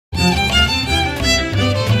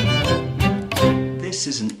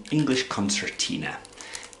is an English concertina.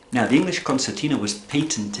 Now, the English concertina was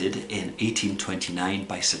patented in 1829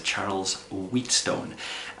 by Sir Charles Wheatstone.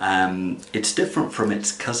 It's different from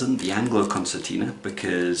its cousin, the Anglo concertina,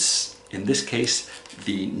 because in this case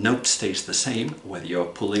the note stays the same whether you're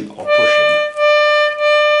pulling or pushing.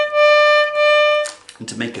 And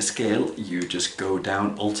to make a scale, you just go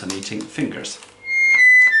down alternating fingers.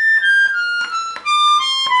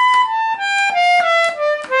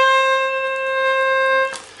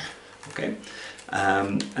 Okay.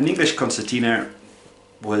 An English concertina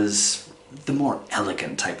was the more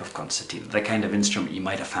elegant type of concertina, the kind of instrument you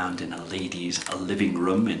might have found in a lady's living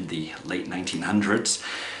room in the late 1900s.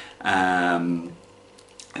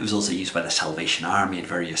 It was also used by the Salvation Army and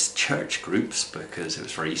various church groups because it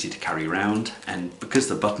was very easy to carry around, and because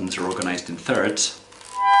the buttons are organised in thirds,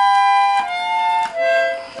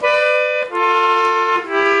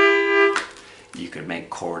 you could make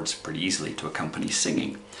chords pretty easily to accompany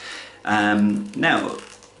singing. Now,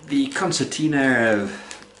 the concertina,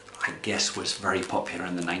 I guess, was very popular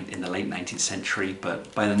in the late 19th century,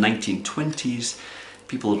 but by the 1920s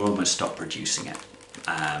people had almost stopped producing it.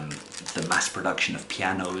 The mass production of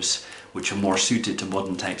pianos, which are more suited to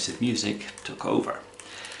modern types of music, took over.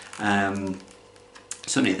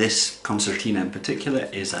 Certainly this concertina in particular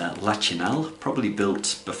is a Lacinal, probably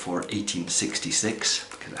built before 1866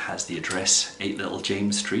 because it has the address 8 Little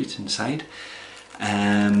James Street inside.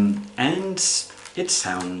 And it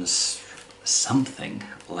sounds something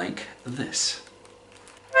like this.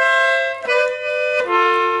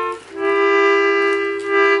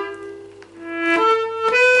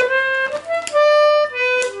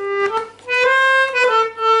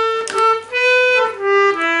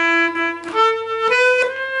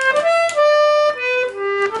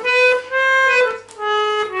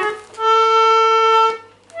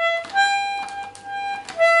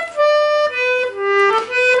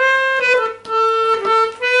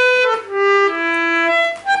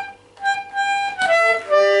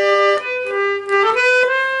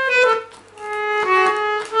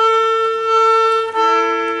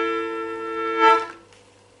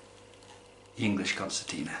 English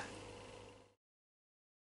concertina.